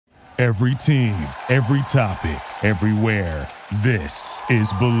Every team, every topic, everywhere. This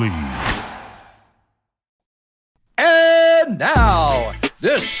is Believe. And now,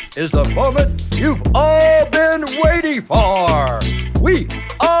 this is the moment you've all been waiting for. We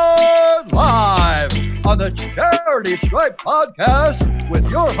are live on the Charity Stripe podcast with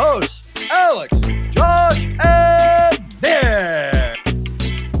your hosts, Alex, Josh, and Nick.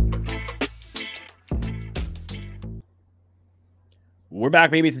 We're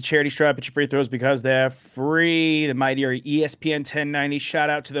back, baby. It's the Charity Stripe. It's your free throws because they're free. The mightier ESPN 1090. Shout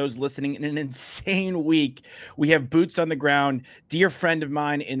out to those listening in an insane week. We have boots on the ground. Dear friend of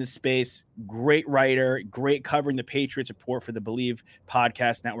mine in the space. Great writer. Great covering the Patriots report for the Believe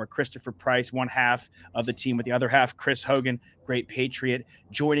podcast network. Christopher Price, one half of the team with the other half. Chris Hogan, great Patriot,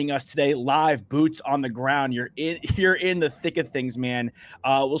 joining us today live. Boots on the ground. You're in the thick of things, man.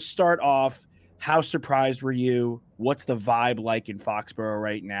 We'll start off. How surprised were you? What's the vibe like in Foxborough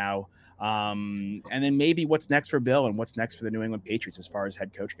right now? And then maybe what's next for Bill and what's next for the New England Patriots as far as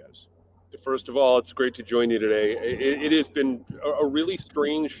head coach goes? First of all, it's great to join you today. It has been a really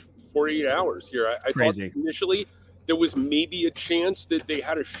strange 48 hours here. I thought initially there was maybe a chance that they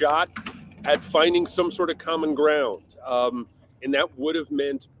had a shot at finding some sort of common ground. And that would have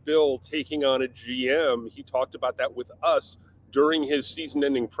meant Bill taking on a GM. He talked about that with us during his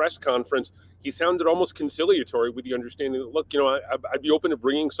season-ending press conference. He sounded almost conciliatory with the understanding that, look, I'd be open to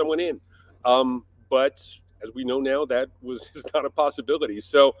bringing someone in. But as we know now, that is not a possibility.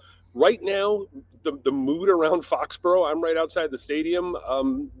 So right now, the mood around Foxborough, I'm right outside the stadium.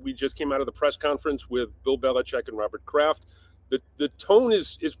 We just came out of the press conference with Bill Belichick and Robert Kraft. The tone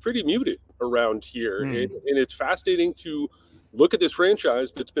is pretty muted around here. And it's fascinating to look at this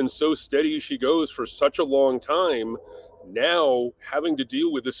franchise that's been so steady as she goes for such a long time, now having to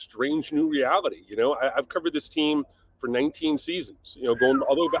deal with this strange new reality. I've covered this team for 19 seasons, I go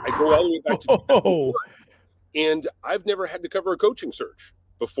all the way back to 2001, and I've never had to cover a coaching search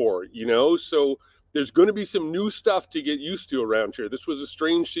before, so there's going to be some new stuff to get used to around here. This was a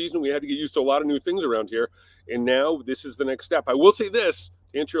strange season. We had to get used to a lot of new things around here, and now this is the next step. I will say this,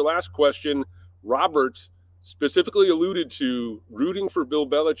 to answer your last question, Robert specifically alluded to rooting for Bill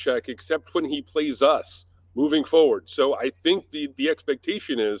Belichick, except when he plays us moving forward. So I think the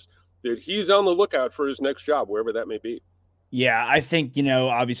expectation is that he's on the lookout for his next job, wherever that may be. Yeah, I think,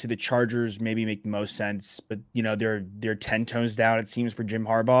 obviously the Chargers maybe make the most sense, but, they're 10 tones down, it seems, for Jim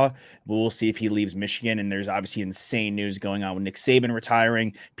Harbaugh. We'll see if he leaves Michigan, and there's obviously insane news going on with Nick Saban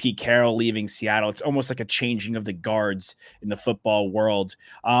retiring, Pete Carroll leaving Seattle. It's almost like a changing of the guards in the football world.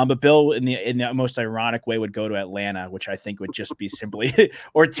 But Bill, in the most ironic way, would go to Atlanta, which I think would just be simply,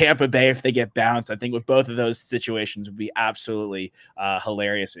 or Tampa Bay if they get bounced. I think with both of those situations would be absolutely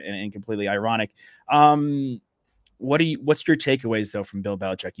hilarious and completely ironic. What's your takeaways though from Bill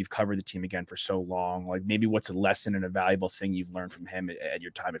Belichick? You've covered the team again for so long. Like maybe what's a lesson and a valuable thing you've learned from him at your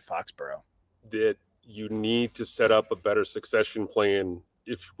time at Foxborough? That you need to set up a better succession plan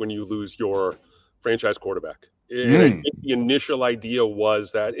when you lose your franchise quarterback. And I think the initial idea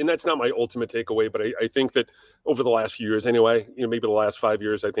was that, and that's not my ultimate takeaway, but I think that over the last few years anyway, maybe the last 5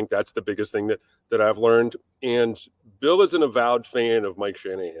 years, I think that's the biggest thing that I've learned. And Bill is an avowed fan of Mike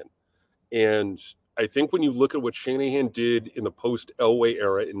Shanahan. And I think when you look at what Shanahan did in the post-Elway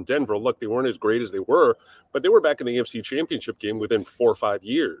era in Denver, look, they weren't as great as they were, but they were back in the AFC Championship game within 4 or 5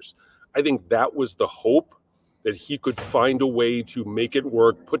 years. I think that was the hope, that he could find a way to make it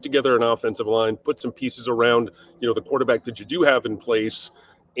work, put together an offensive line, put some pieces around, the quarterback that you do have in place,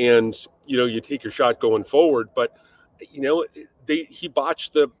 and, you take your shot going forward. But, he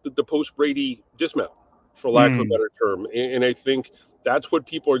botched the post-Brady dismount, for lack of a better term. And I think that's what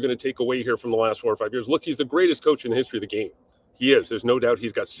people are going to take away here from the last 4 or 5 years. Look, he's the greatest coach in the history of the game. He is. There's no doubt.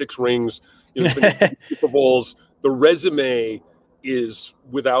 He's got 6 rings, Super Bowls. The resume is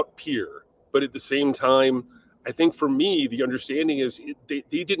without peer. But at the same time, I think for me, the understanding is they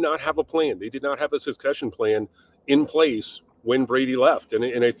did not have a plan. They did not have a succession plan in place when Brady left.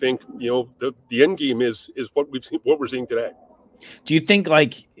 And I think, the end game is what we're seeing today. Do you think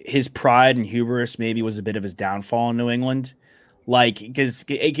like his pride and hubris maybe was a bit of his downfall in New England? Like, because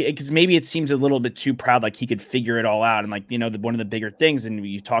maybe it seems a little bit too proud, like he could figure it all out. And like, one of the bigger things, and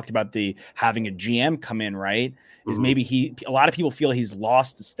you talked about having a GM come in, right? Is maybe a lot of people feel he's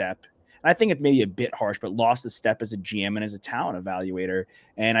lost a step. And I think it may be a bit harsh, but lost a step as a GM and as a talent evaluator.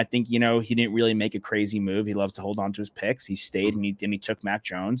 And I think, he didn't really make a crazy move. He loves to hold on to his picks. He stayed and he took Mac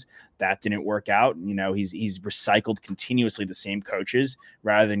Jones. That didn't work out. He's recycled continuously the same coaches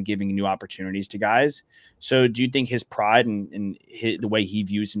rather than giving new opportunities to guys. So do you think his pride and the way he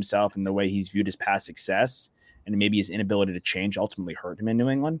views himself and the way he's viewed his past success and maybe his inability to change ultimately hurt him in New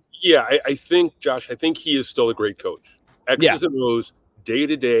England? Yeah, I think, Josh, I think he is still a great coach. X's and O's, day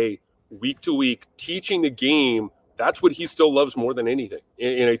to day, week to week, teaching the game. That's what he still loves more than anything.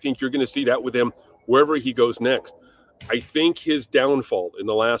 And I think you're going to see that with him wherever he goes next. I think his downfall in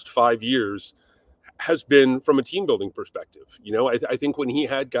the last 5 years has been from a team building perspective. I think when he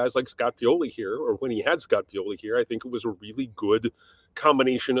had guys like Scott Pioli here, or when he had Scott Pioli here, I think it was a really good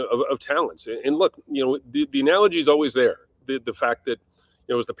combination of talents. And look, the analogy is always there. The fact that,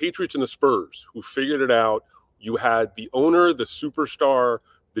 it was the Patriots and the Spurs who figured it out. You had the owner, the superstar,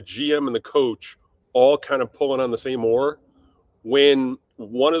 the GM, and the coach all kind of pulling on the same oar. When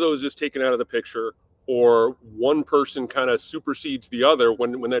one of those is taken out of the picture, or one person kind of supersedes the other,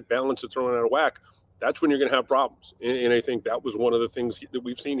 when that balance is thrown out of whack, that's when you're going to have problems. And I think that was one of the things that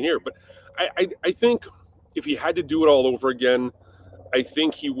we've seen here. But I think if he had to do it all over again, I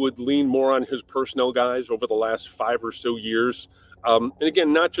think he would lean more on his personnel guys over the last 5 or so years. And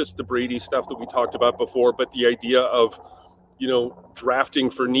again, not just the Brady stuff that we talked about before, but the idea of,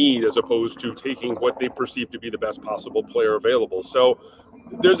 drafting for need as opposed to taking what they perceive to be the best possible player available. So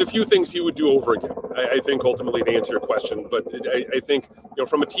there's a few things he would do over again, I think, ultimately, to answer your question. But I think,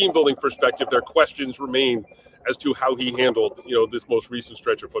 from a team building perspective, their questions remain as to how he handled, this most recent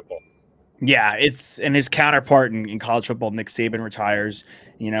stretch of football. Yeah, and his counterpart in college football, Nick Saban, retires.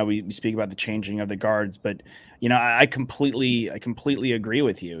 We speak about the changing of the guards, but I completely agree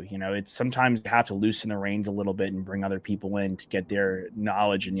with you. It's sometimes you have to loosen the reins a little bit and bring other people in to get their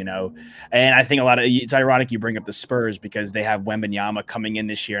knowledge, and I think it's ironic you bring up the Spurs because they have Wembanyama coming in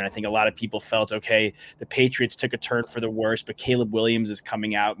this year, and I think a lot of people felt, okay, the Patriots took a turn for the worse, but Caleb Williams is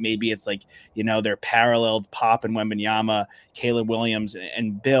coming out. Maybe it's like they're paralleled Pop and Wembanyama, Caleb Williams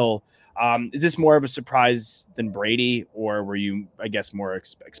and Bill. Is this more of a surprise than Brady, or were you, I guess, more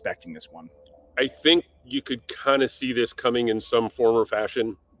expecting this one? I think you could kind of see this coming in some form or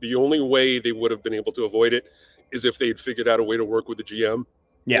fashion. The only way they would have been able to avoid it is if they'd figured out a way to work with the GM.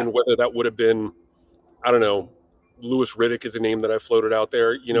 Yeah. And whether that would have been, I don't know, Louis Riddick is a name that I floated out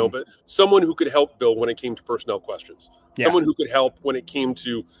there, but someone who could help Bill when it came to personnel questions. Yeah. Someone who could help when it came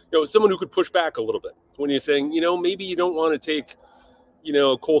to, someone who could push back a little bit when you're saying, maybe you don't want to take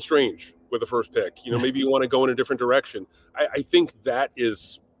Cole Strange with the first pick. Maybe you want to go in a different direction. I think that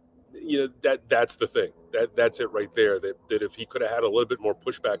is, that's the thing. That's it right there. That if he could have had a little bit more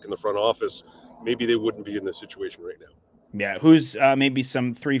pushback in the front office, maybe they wouldn't be in this situation right now. Yeah. Who's maybe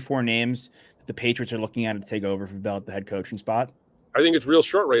some 3-4 names that the Patriots are looking at to take over for Bell at the head coaching spot? I think it's real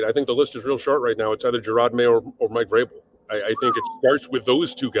short right. I think the list is real short right now. It's either Gerard Mayo or Mike Vrabel. I think it starts with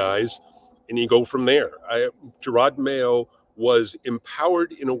those two guys, and you go from there. Gerard Mayo was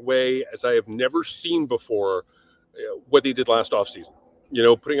empowered in a way as I have never seen before what they did last offseason.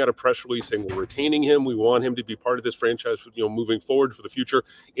 Putting out a press release saying we're retaining him. We want him to be part of this franchise, moving forward for the future.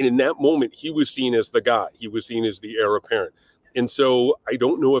 And in that moment, he was seen as the guy. He was seen as the heir apparent. And so I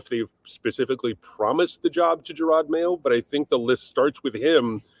don't know if they've specifically promised the job to Gerard Mayo, but I think the list starts with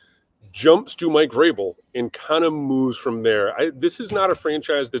him, jumps to Mike Vrabel, and kind of moves from there. This is not a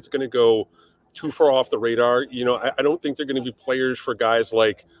franchise that's going to go too far off the radar. I don't think they're going to be players for guys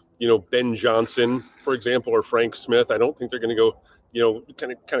like, Ben Johnson, for example, or Frank Smith. I don't think they're going to go,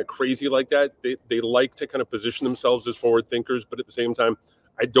 kind of crazy like that. They like to kind of position themselves as forward thinkers, but at the same time,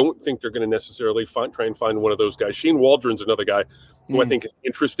 I don't think they're going to necessarily try and find one of those guys. Shane Waldron's another guy who I think is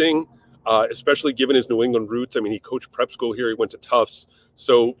interesting, especially given his New England roots. I mean, he coached prep school here. He went to Tufts.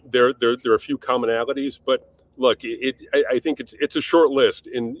 So there are a few commonalities, but look, I think it's a short list,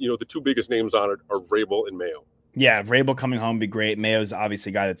 and the two biggest names on it are Vrabel and Mayo. Yeah, Vrabel coming home would be great. Mayo's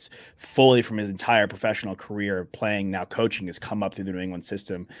obviously a guy that's fully from his entire professional career playing, now coaching, has come up through the New England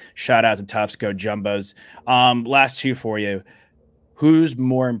system. Shout out to Tufts, go Jumbos. Last two for you. Who's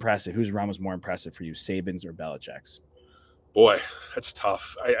more impressive? Whose run was more impressive for you, Saban's or Belichick's? Boy, that's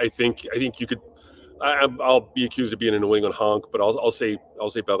tough. I think you could. I'll be accused of being a New England honk, but I'll say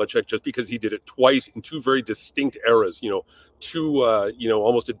Belichick, just because he did it twice in two very distinct eras. Two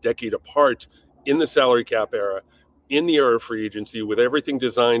almost a decade apart, in the salary cap era, in the era of free agency, with everything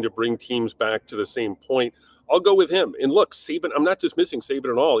designed to bring teams back to the same point. I'll go with him. And look, Saban, I'm not dismissing Saban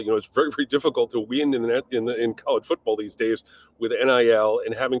at all. It's very, very difficult to win in college football these days with NIL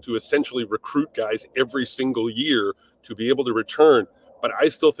and having to essentially recruit guys every single year to be able to return. But I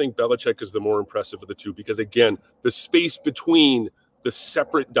still think Belichick is the more impressive of the two because, again, the space between the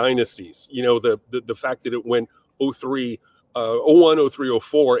separate dynasties, the fact that it went 03, 01, 03,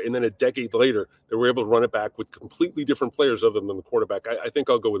 04, and then a decade later, they were able to run it back with completely different players other than the quarterback. I think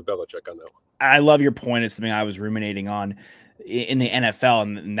I'll go with Belichick on that one. I love your point. It's something I was ruminating on in the NFL,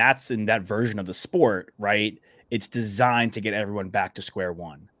 and that's in that version of the sport, right? It's designed to get everyone back to square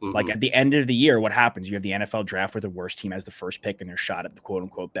one. Like at the end of the year, what happens? You have the NFL draft where the worst team has the first pick and they're shot at the quote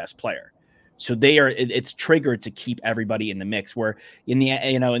unquote best player. So it's triggered to keep everybody in the mix, where in the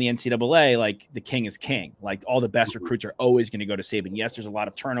NCAA, like the king is king. Like all the best recruits are always going to go to Saban. Yes, there's a lot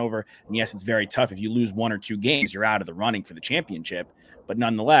of turnover, and yes, it's very tough. If you lose 1 or 2 games, you're out of the running for the championship. But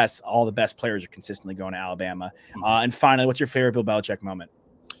nonetheless, all the best players are consistently going to Alabama. And finally, what's your favorite Bill Belichick moment?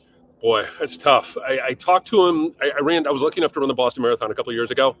 Boy, that's tough. I talked to him. I was lucky enough to run the Boston Marathon a couple of years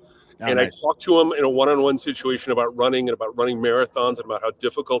ago. And nice. I talked to him in a one-on-one situation about running and about running marathons and about how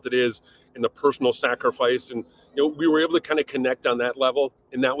difficult it is and the personal sacrifice. And, we were able to kind of connect on that level,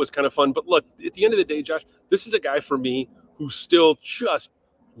 and that was kind of fun. But look, at the end of the day, Josh, this is a guy for me who still just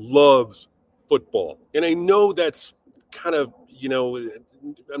loves football. And I know that's kind of,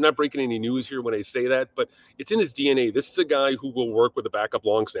 I'm not breaking any news here when I say that, but it's in his DNA. This is a guy who will work with a backup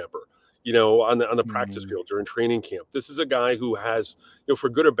long snapper, on the practice field during training camp. This is a guy who has, for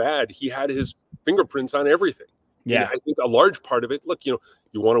good or bad, he had his fingerprints on everything. Yeah. And I think a large part of it, look, you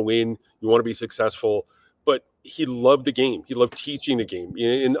want to win, you want to be successful, but he loved the game. He loved teaching the game.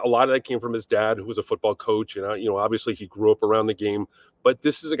 And a lot of that came from his dad, who was a football coach. And, obviously he grew up around the game, but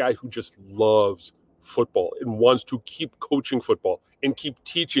this is a guy who just loves football and wants to keep coaching football and keep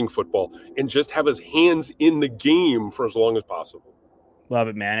teaching football and just have his hands in the game for as long as possible. Love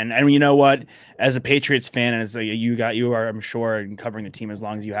it, man. And you know what? As a Patriots fan, and as you are, I'm sure, and covering the team as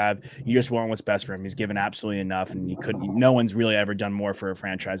long as you have, you just want what's best for him. He's given absolutely enough, and no one's really ever done more for a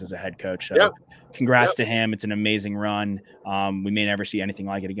franchise as a head coach. So congrats to him. It's an amazing run. We may never see anything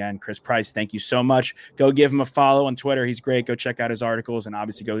like it again. Chris Price, thank you so much. Go give him a follow on Twitter. He's great. Go check out his articles, and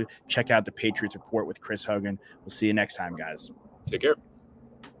obviously go check out the Patriots Report with Chris Hogan. We'll see you next time, guys. Take care.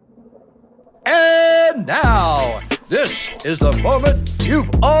 And now, this is the moment you've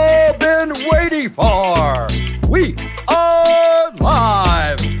all been waiting for. We are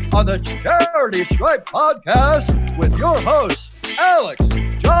live on the Charity Stripe podcast with your hosts, Alex,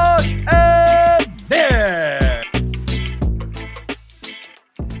 Josh, and Nick.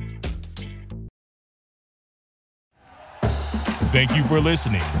 Thank you for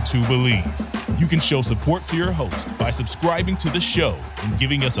listening to Believe. You can show support to your host by subscribing to the show and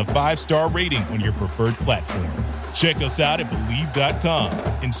giving us a 5-star rating on your preferred platform. Check us out at Believe.com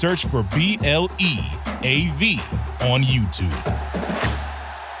and search for BLEAV on YouTube.